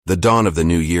The dawn of the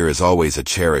new year is always a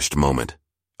cherished moment,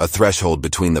 a threshold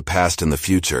between the past and the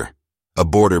future, a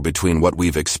border between what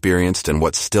we've experienced and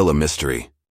what's still a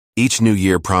mystery. Each new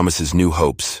year promises new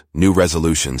hopes, new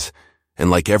resolutions, and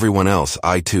like everyone else,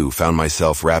 I too found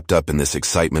myself wrapped up in this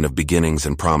excitement of beginnings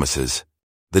and promises.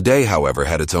 The day, however,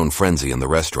 had its own frenzy in the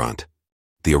restaurant.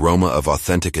 The aroma of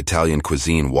authentic Italian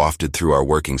cuisine wafted through our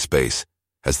working space,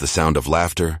 as the sound of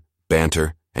laughter,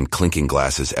 banter, and clinking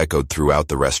glasses echoed throughout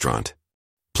the restaurant.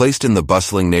 Placed in the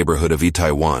bustling neighborhood of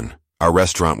Itaewon, our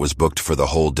restaurant was booked for the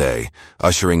whole day,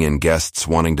 ushering in guests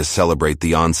wanting to celebrate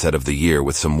the onset of the year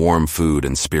with some warm food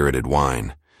and spirited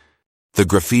wine. The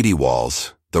graffiti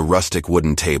walls, the rustic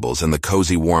wooden tables, and the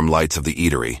cozy warm lights of the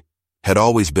eatery had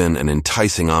always been an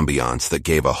enticing ambiance that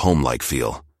gave a home-like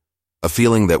feel. A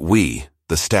feeling that we,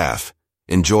 the staff,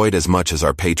 enjoyed as much as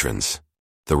our patrons.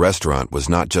 The restaurant was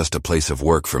not just a place of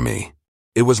work for me.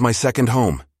 It was my second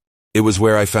home. It was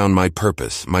where I found my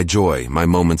purpose, my joy, my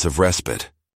moments of respite.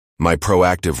 My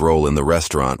proactive role in the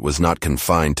restaurant was not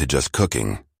confined to just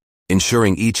cooking.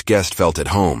 Ensuring each guest felt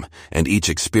at home and each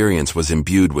experience was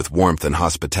imbued with warmth and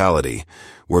hospitality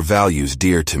were values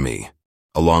dear to me.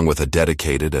 Along with a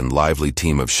dedicated and lively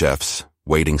team of chefs,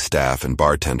 waiting staff, and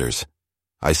bartenders,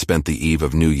 I spent the eve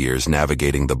of New Year's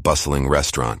navigating the bustling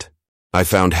restaurant. I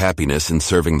found happiness in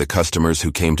serving the customers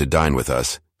who came to dine with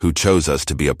us, who chose us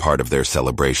to be a part of their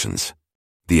celebrations.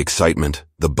 The excitement,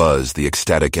 the buzz, the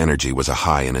ecstatic energy was a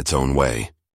high in its own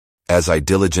way. As I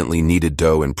diligently kneaded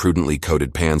dough and prudently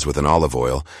coated pans with an olive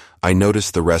oil, I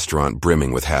noticed the restaurant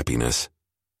brimming with happiness.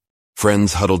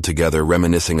 Friends huddled together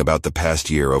reminiscing about the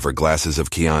past year over glasses of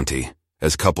Chianti,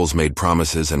 as couples made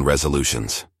promises and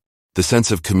resolutions. The sense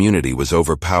of community was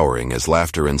overpowering as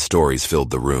laughter and stories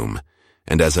filled the room,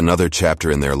 and as another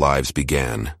chapter in their lives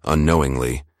began,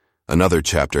 unknowingly, another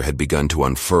chapter had begun to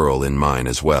unfurl in mine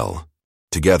as well.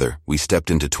 Together, we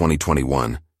stepped into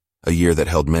 2021, a year that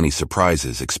held many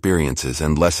surprises, experiences,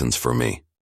 and lessons for me.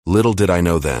 Little did I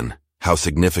know then how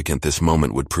significant this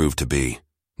moment would prove to be,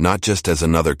 not just as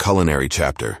another culinary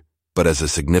chapter, but as a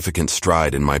significant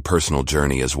stride in my personal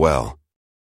journey as well.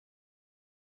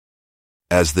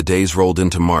 As the days rolled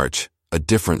into March, a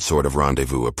different sort of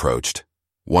rendezvous approached,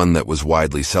 one that was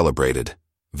widely celebrated,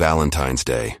 Valentine's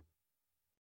Day.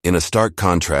 In a stark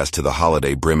contrast to the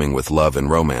holiday brimming with love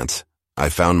and romance, I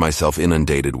found myself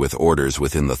inundated with orders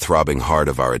within the throbbing heart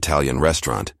of our Italian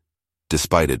restaurant,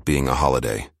 despite it being a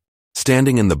holiday.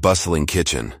 Standing in the bustling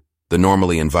kitchen, the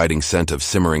normally inviting scent of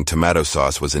simmering tomato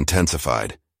sauce was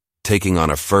intensified, taking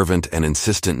on a fervent and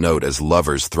insistent note as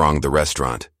lovers thronged the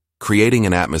restaurant, creating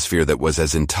an atmosphere that was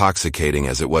as intoxicating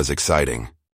as it was exciting.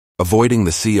 Avoiding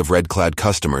the sea of red-clad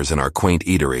customers in our quaint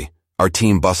eatery, our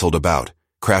team bustled about,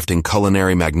 crafting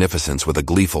culinary magnificence with a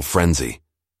gleeful frenzy,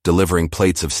 delivering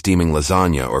plates of steaming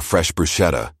lasagna or fresh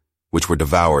bruschetta, which were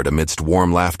devoured amidst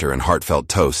warm laughter and heartfelt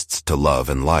toasts to love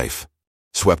and life.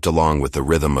 Swept along with the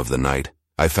rhythm of the night,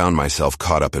 I found myself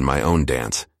caught up in my own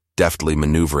dance, deftly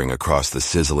maneuvering across the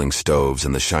sizzling stoves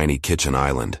and the shiny kitchen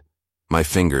island, my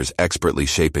fingers expertly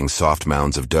shaping soft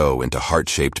mounds of dough into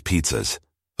heart-shaped pizzas,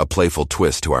 a playful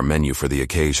twist to our menu for the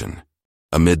occasion.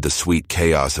 Amid the sweet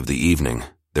chaos of the evening,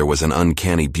 there was an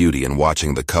uncanny beauty in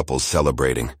watching the couples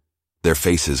celebrating, their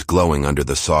faces glowing under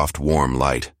the soft, warm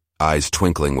light, eyes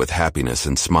twinkling with happiness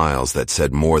and smiles that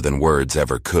said more than words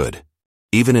ever could.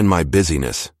 Even in my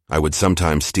busyness, I would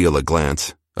sometimes steal a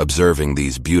glance, observing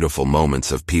these beautiful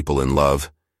moments of people in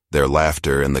love, their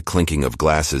laughter and the clinking of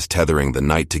glasses tethering the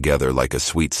night together like a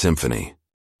sweet symphony.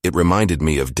 It reminded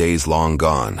me of days long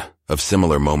gone, of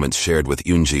similar moments shared with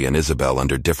Yunji and Isabel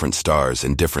under different stars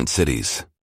in different cities.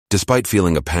 Despite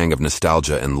feeling a pang of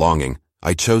nostalgia and longing,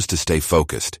 I chose to stay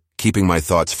focused, keeping my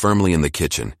thoughts firmly in the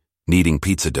kitchen, kneading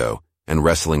pizza dough, and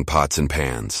wrestling pots and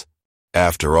pans.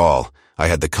 After all, I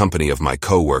had the company of my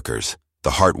co-workers,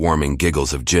 the heartwarming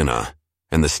giggles of Jin-ah,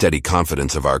 and the steady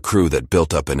confidence of our crew that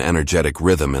built up an energetic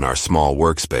rhythm in our small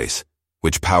workspace,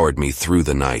 which powered me through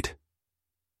the night.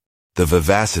 The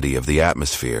vivacity of the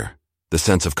atmosphere, the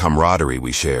sense of camaraderie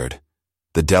we shared,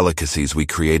 the delicacies we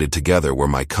created together were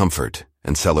my comfort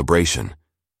and celebration,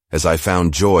 as I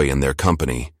found joy in their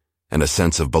company and a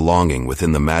sense of belonging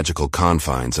within the magical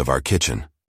confines of our kitchen.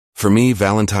 For me,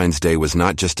 Valentine's Day was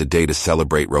not just a day to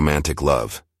celebrate romantic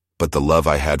love, but the love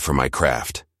I had for my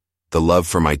craft, the love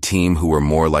for my team who were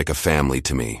more like a family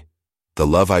to me, the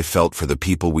love I felt for the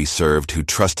people we served who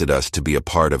trusted us to be a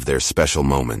part of their special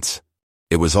moments.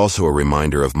 It was also a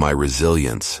reminder of my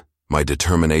resilience, my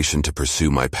determination to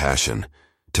pursue my passion,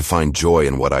 to find joy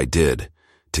in what I did,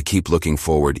 to keep looking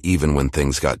forward even when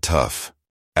things got tough.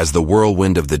 As the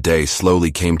whirlwind of the day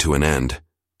slowly came to an end,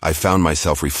 I found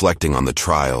myself reflecting on the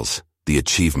trials, the the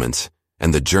achievements,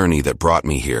 and the journey that brought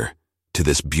me here, to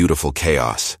this beautiful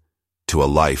chaos, to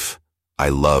a life I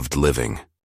loved living.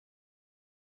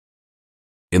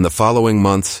 In the following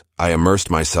months, I immersed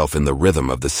myself in the rhythm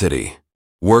of the city.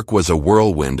 Work was a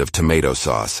whirlwind of tomato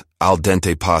sauce, al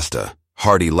dente pasta,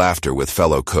 hearty laughter with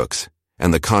fellow cooks,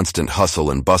 and the constant hustle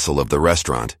and bustle of the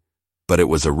restaurant. But it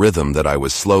was a rhythm that I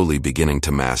was slowly beginning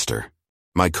to master.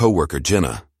 My coworker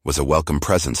Jin-ah was a welcome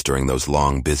presence during those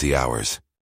long, busy hours.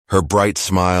 Her bright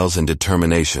smiles and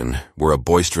determination were a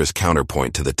boisterous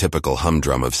counterpoint to the typical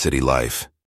humdrum of city life.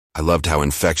 I loved how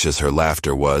infectious her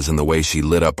laughter was and the way she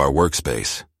lit up our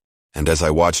workspace. And as I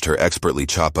watched her expertly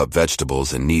chop up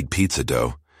vegetables and knead pizza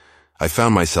dough, I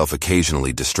found myself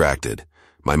occasionally distracted,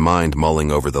 my mind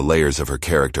mulling over the layers of her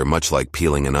character much like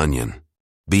peeling an onion.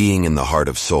 Being in the heart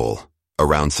of Seoul,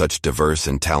 around such diverse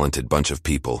and talented bunch of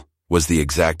people, was the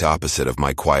exact opposite of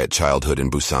my quiet childhood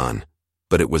in Busan,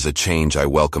 but it was a change I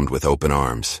welcomed with open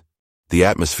arms. The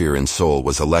atmosphere in Seoul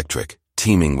was electric,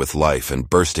 teeming with life and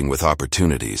bursting with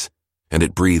opportunities, and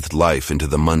it breathed life into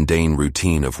the mundane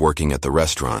routine of working at the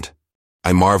restaurant.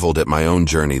 I marveled at my own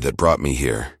journey that brought me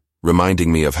here,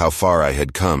 reminding me of how far I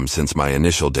had come since my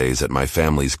initial days at my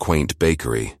family's quaint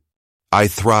bakery. I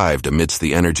thrived amidst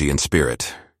the energy and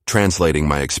spirit, translating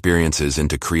my experiences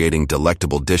into creating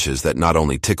delectable dishes that not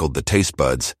only tickled the taste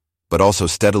buds, but also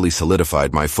steadily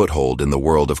solidified my foothold in the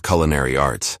world of culinary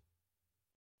arts.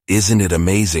 Isn't it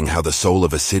amazing how the soul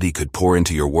of a city could pour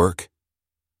into your work?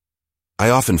 I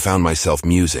often found myself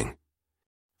musing.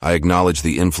 I acknowledged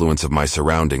the influence of my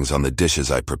surroundings on the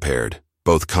dishes I prepared,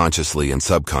 both consciously and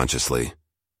subconsciously.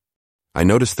 I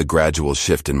noticed the gradual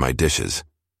shift in my dishes.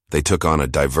 They took on a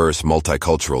diverse,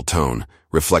 multicultural tone,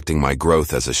 reflecting my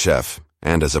growth as a chef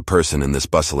and as a person in this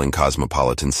bustling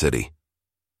cosmopolitan city.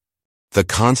 The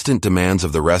constant demands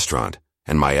of the restaurant,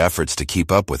 and my efforts to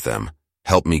keep up with them,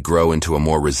 helped me grow into a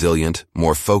more resilient,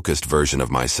 more focused version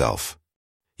of myself.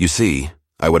 You see,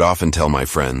 I would often tell my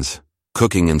friends,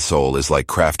 cooking in Seoul is like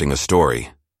crafting a story,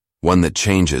 one that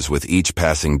changes with each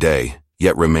passing day,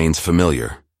 yet remains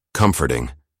familiar,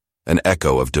 comforting, an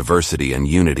echo of diversity and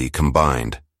unity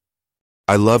combined.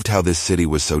 I loved how this city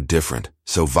was so different,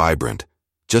 so vibrant,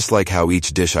 just like how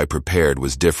each dish I prepared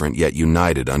was different yet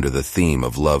united under the theme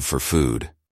of love for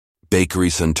food.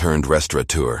 Bakery-son turned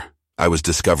restaurateur, I was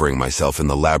discovering myself in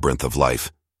the labyrinth of life,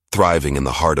 thriving in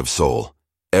the heart of Seoul,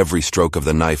 every stroke of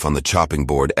the knife on the chopping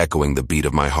board echoing the beat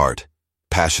of my heart,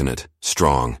 passionate,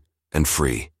 strong, and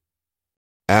free.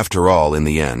 After all, in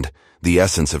the end, the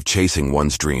essence of chasing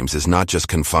one's dreams is not just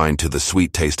confined to the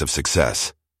sweet taste of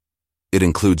success. It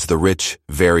includes the rich,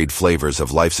 varied flavors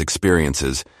of life's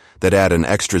experiences that add an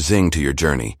extra zing to your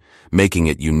journey, making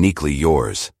it uniquely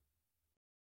yours.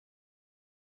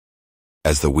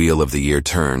 As the wheel of the year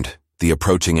turned, the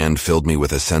approaching end filled me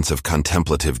with a sense of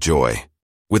contemplative joy.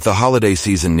 With the holiday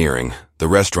season nearing, the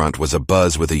restaurant was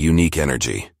abuzz with a unique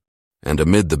energy. And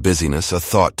amid the busyness, a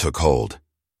thought took hold.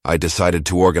 I decided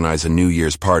to organize a New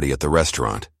Year's party at the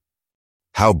restaurant.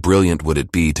 How brilliant would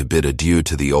it be to bid adieu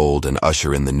to the old and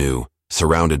usher in the new,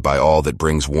 surrounded by all that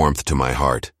brings warmth to my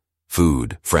heart,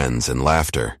 food, friends, and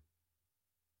laughter.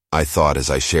 I thought as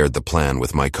I shared the plan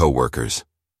with my coworkers.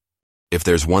 If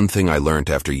there's one thing I learned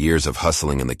after years of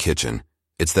hustling in the kitchen,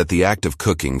 it's that the act of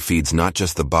cooking feeds not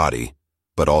just the body,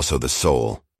 but also the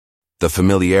soul. The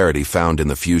familiarity found in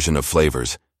the fusion of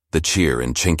flavors, the cheer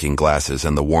in chinking glasses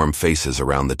and the warm faces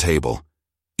around the table.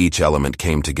 Each element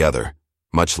came together,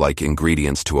 much like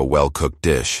ingredients to a well-cooked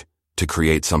dish, to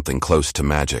create something close to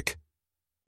magic.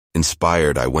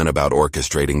 Inspired, I went about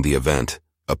orchestrating the event,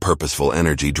 a purposeful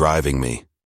energy driving me.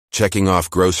 Checking off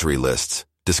grocery lists,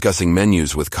 discussing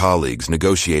menus with colleagues,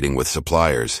 negotiating with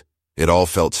suppliers. It all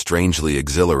felt strangely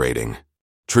exhilarating.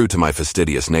 True to my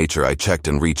fastidious nature, I checked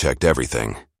and rechecked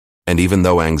everything. And even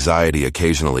though anxiety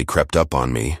occasionally crept up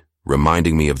on me,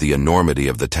 reminding me of the enormity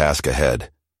of the task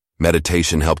ahead,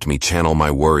 meditation helped me channel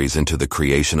my worries into the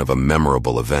creation of a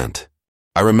memorable event.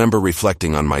 I remember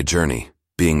reflecting on my journey,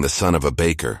 being the son of a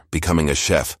baker, becoming a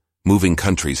chef, moving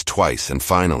countries twice, and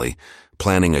finally,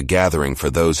 planning a gathering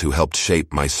for those who helped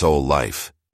shape my soul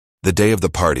life. The day of the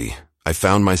party, I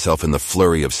found myself in the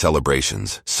flurry of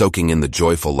celebrations, soaking in the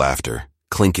joyful laughter,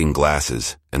 clinking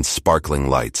glasses, and sparkling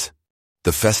lights.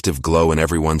 The festive glow in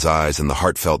everyone's eyes and the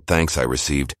heartfelt thanks I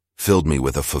received filled me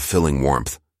with a fulfilling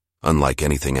warmth, unlike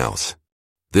anything else.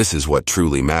 This is what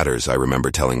truly matters, I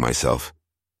remember telling myself.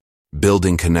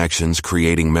 Building connections,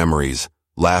 creating memories,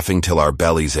 laughing till our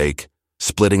bellies ache,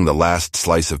 splitting the last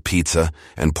slice of pizza,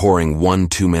 and pouring one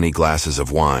too many glasses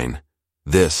of wine.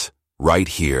 This, right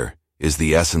here, is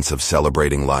the essence of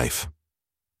celebrating life.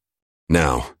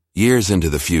 Now, Years into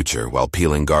the future, while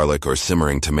peeling garlic or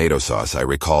simmering tomato sauce, I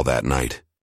recall that night.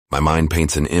 My mind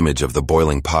paints an image of the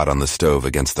boiling pot on the stove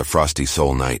against the frosty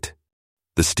Seoul night.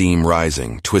 The steam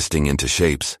rising, twisting into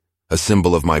shapes, a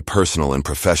symbol of my personal and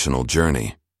professional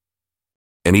journey.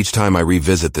 And each time I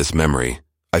revisit this memory,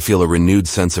 I feel a renewed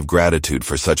sense of gratitude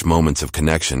for such moments of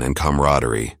connection and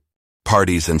camaraderie.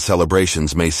 Parties and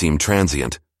celebrations may seem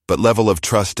transient, but level of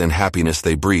trust and happiness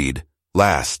they breed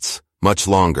lasts much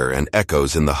longer and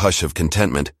echoes in the hush of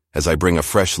contentment as I bring a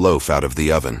fresh loaf out of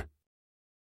the oven.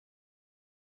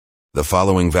 The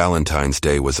following Valentine's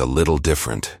Day was a little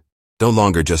different. No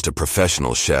longer just a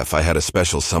professional chef, I had a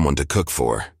special someone to cook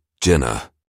for,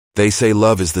 Jin-ah. They say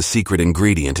love is the secret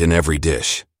ingredient in every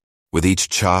dish. With each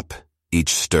chop, each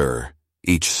stir,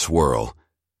 each swirl,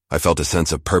 I felt a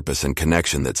sense of purpose and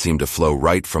connection that seemed to flow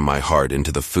right from my heart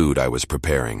into the food I was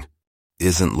preparing.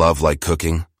 Isn't love like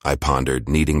cooking? I pondered,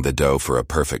 kneading the dough for a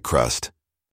perfect crust.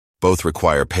 Both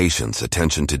require patience,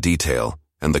 attention to detail,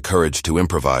 and the courage to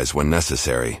improvise when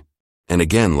necessary. And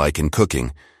again, like in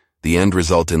cooking, the end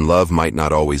result in love might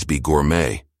not always be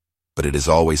gourmet, but it is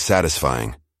always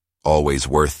satisfying, always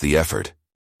worth the effort.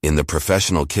 In the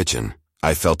professional kitchen,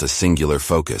 I felt a singular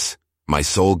focus, my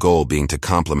sole goal being to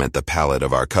complement the palate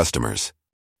of our customers.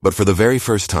 But for the very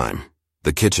first time,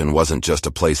 the kitchen wasn't just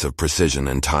a place of precision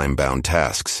and time-bound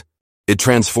tasks. It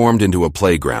transformed into a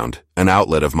playground, an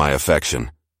outlet of my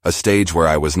affection, a stage where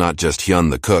I was not just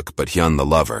Hyun the cook, but Hyun the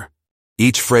lover.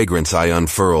 Each fragrance I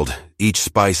unfurled, each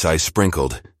spice I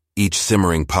sprinkled, each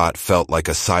simmering pot felt like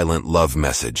a silent love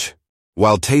message.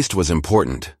 While taste was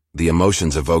important, the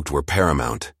emotions evoked were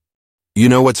paramount. You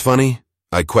know what's funny?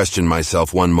 I questioned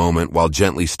myself one moment while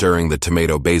gently stirring the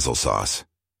tomato basil sauce.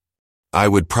 I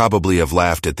would probably have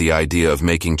laughed at the idea of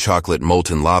making chocolate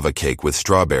molten lava cake with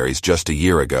strawberries just a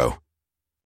year ago.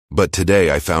 But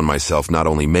today I found myself not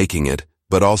only making it,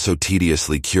 but also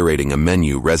tediously curating a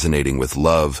menu resonating with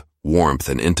love, warmth,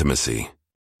 and intimacy.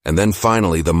 And then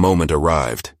finally the moment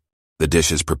arrived. The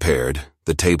dishes prepared,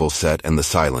 the table set, and the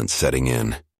silence setting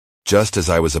in. Just as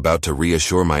I was about to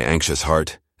reassure my anxious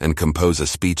heart and compose a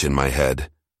speech in my head,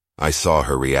 I saw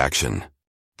her reaction.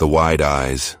 The wide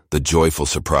eyes, the joyful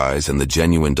surprise, and the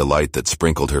genuine delight that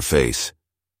sprinkled her face.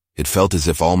 It felt as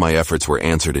if all my efforts were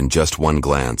answered in just one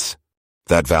glance.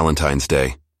 That Valentine's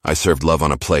Day, I served love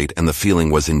on a plate, and the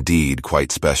feeling was indeed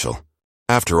quite special.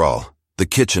 After all, the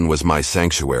kitchen was my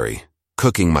sanctuary,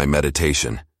 cooking my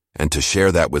meditation, and to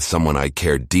share that with someone I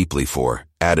cared deeply for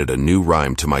added a new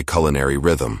rhyme to my culinary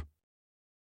rhythm.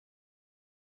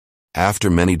 After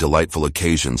many delightful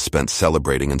occasions spent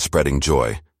celebrating and spreading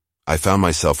joy, I found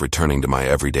myself returning to my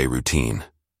everyday routine.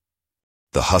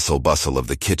 The hustle-bustle of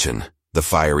the kitchen, the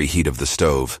fiery heat of the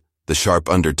stove, the sharp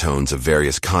undertones of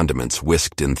various condiments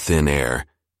whisked in thin air,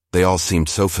 they all seemed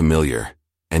so familiar,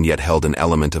 and yet held an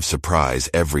element of surprise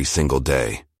every single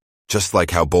day. Just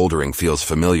like how bouldering feels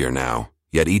familiar now,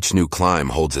 yet each new climb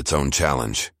holds its own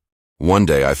challenge. One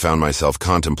day I found myself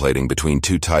contemplating between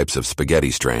two types of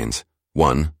spaghetti strains,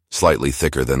 one slightly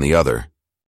thicker than the other.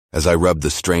 As I rubbed the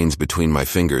strains between my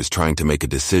fingers trying to make a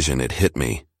decision, it hit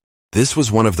me. This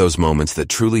was one of those moments that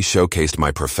truly showcased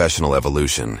my professional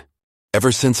evolution.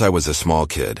 Ever since I was a small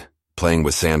kid, playing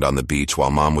with sand on the beach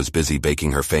while Mom was busy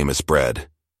baking her famous bread,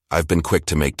 I've been quick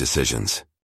to make decisions.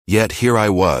 Yet here I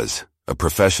was, a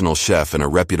professional chef in a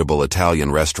reputable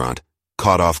Italian restaurant,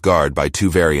 caught off guard by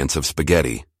two variants of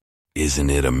spaghetti. Isn't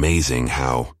it amazing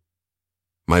how...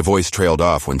 My voice trailed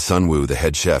off when Sunwoo, the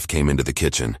head chef, came into the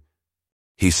kitchen.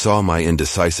 He saw my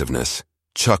indecisiveness,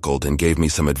 chuckled, and gave me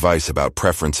some advice about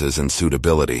preferences and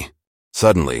suitability.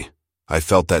 Suddenly, I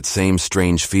felt that same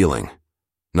strange feeling,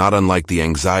 not unlike the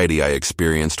anxiety I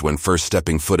experienced when first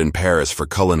stepping foot in Paris for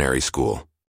culinary school.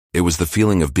 It was the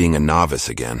feeling of being a novice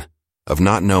again, of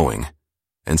not knowing,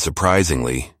 and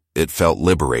surprisingly, it felt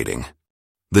liberating.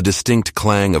 The distinct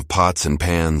clang of pots and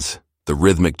pans, the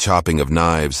rhythmic chopping of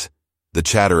knives, the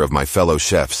chatter of my fellow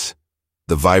chefs,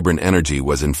 the vibrant energy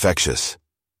was infectious.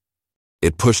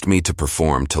 It pushed me to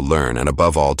perform, to learn, and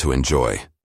above all to enjoy.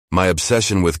 My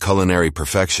obsession with culinary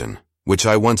perfection, which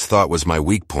I once thought was my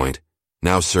weak point,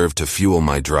 now served to fuel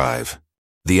my drive.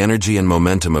 The energy and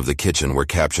momentum of the kitchen were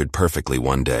captured perfectly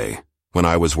one day, when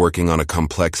I was working on a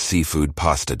complex seafood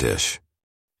pasta dish.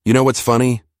 You know what's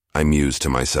funny? I mused to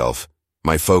myself,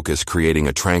 my focus creating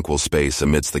a tranquil space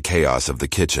amidst the chaos of the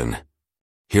kitchen.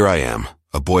 Here I am,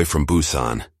 a boy from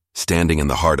Busan, standing in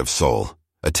the heart of Seoul,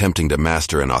 attempting to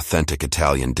master an authentic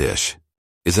Italian dish.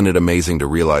 Isn't it amazing to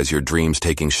realize your dreams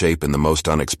taking shape in the most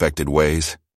unexpected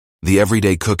ways? The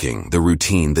everyday cooking, the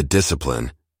routine, the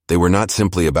discipline, they were not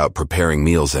simply about preparing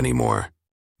meals anymore.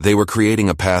 They were creating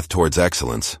a path towards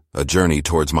excellence, a journey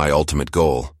towards my ultimate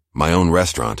goal, my own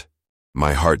restaurant.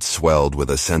 My heart swelled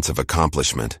with a sense of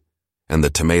accomplishment, and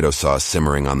the tomato sauce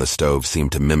simmering on the stove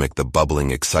seemed to mimic the bubbling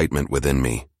excitement within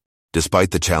me. Despite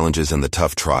the challenges and the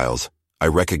tough trials, I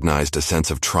recognized a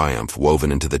sense of triumph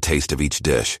woven into the taste of each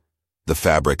dish, the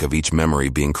fabric of each memory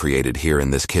being created here in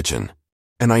this kitchen.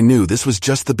 And I knew this was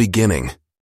just the beginning.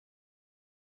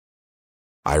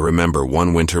 I remember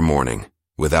one winter morning,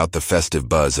 without the festive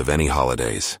buzz of any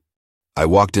holidays. I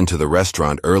walked into the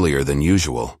restaurant earlier than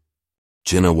usual.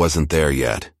 Jin-ah wasn't there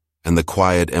yet, and the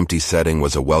quiet, empty setting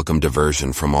was a welcome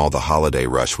diversion from all the holiday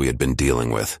rush we had been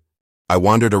dealing with. I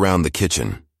wandered around the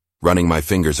kitchen, running my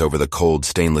fingers over the cold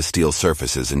stainless steel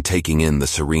surfaces and taking in the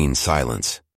serene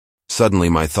silence. Suddenly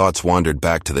my thoughts wandered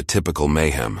back to the typical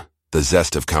mayhem, the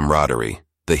zest of camaraderie,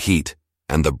 the heat,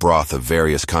 and the broth of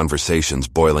various conversations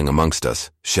boiling amongst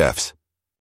us, chefs.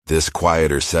 This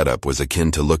quieter setup was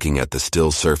akin to looking at the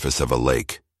still surface of a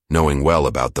lake, knowing well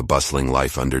about the bustling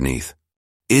life underneath.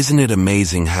 Isn't it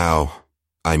amazing how,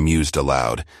 I mused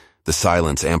aloud, the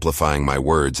silence amplifying my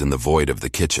words in the void of the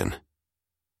kitchen.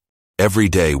 Every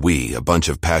day we, a bunch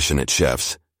of passionate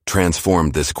chefs,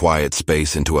 transformed this quiet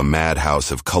space into a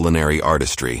madhouse of culinary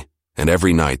artistry, and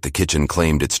every night the kitchen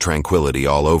claimed its tranquility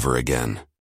all over again.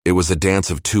 It was a dance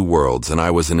of two worlds, and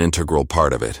I was an integral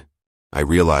part of it. I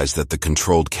realized that the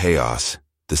controlled chaos,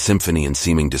 the symphony in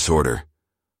seeming disorder,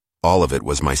 all of it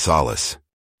was my solace.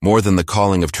 More than the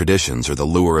calling of traditions or the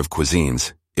lure of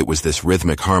cuisines, it was this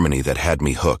rhythmic harmony that had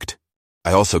me hooked.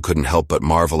 I also couldn't help but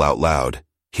marvel out loud.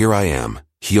 Here I am,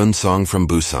 Hyun song from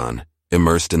Busan,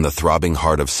 immersed in the throbbing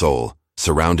heart of Seoul,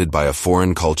 surrounded by a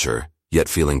foreign culture, yet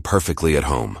feeling perfectly at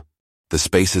home. The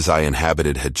spaces I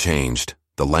inhabited had changed,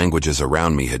 the languages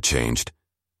around me had changed,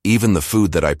 even the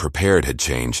food that I prepared had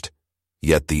changed,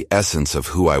 yet the essence of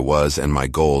who I was and my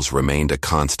goals remained a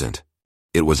constant.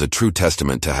 It was a true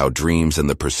testament to how dreams and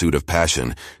the pursuit of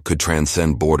passion could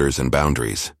transcend borders and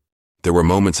boundaries. There were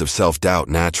moments of self-doubt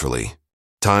naturally,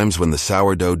 times when the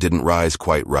sourdough didn't rise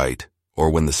quite right,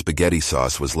 or when the spaghetti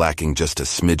sauce was lacking just a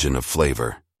smidgen of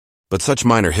flavor. But such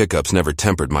minor hiccups never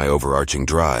tempered my overarching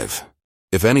drive.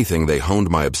 If anything, they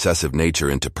honed my obsessive nature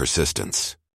into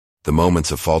persistence. The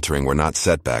moments of faltering were not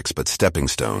setbacks but stepping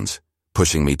stones,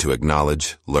 pushing me to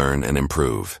acknowledge, learn, and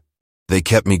improve. They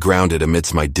kept me grounded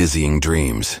amidst my dizzying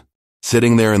dreams.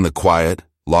 Sitting there in the quiet,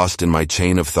 lost in my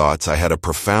chain of thoughts, I had a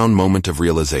profound moment of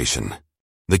realization.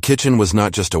 The kitchen was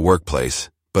not just a workplace,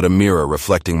 but a mirror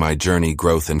reflecting my journey,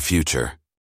 growth, and future.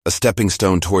 A stepping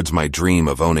stone towards my dream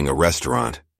of owning a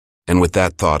restaurant. And with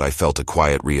that thought, I felt a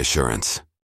quiet reassurance.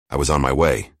 I was on my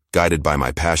way, guided by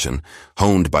my passion,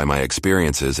 honed by my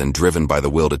experiences, and driven by the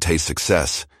will to taste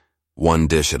success, one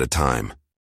dish at a time.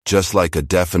 Just like a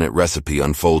definite recipe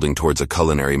unfolding towards a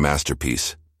culinary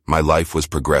masterpiece, my life was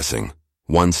progressing,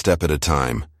 one step at a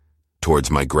time, towards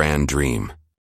my grand dream.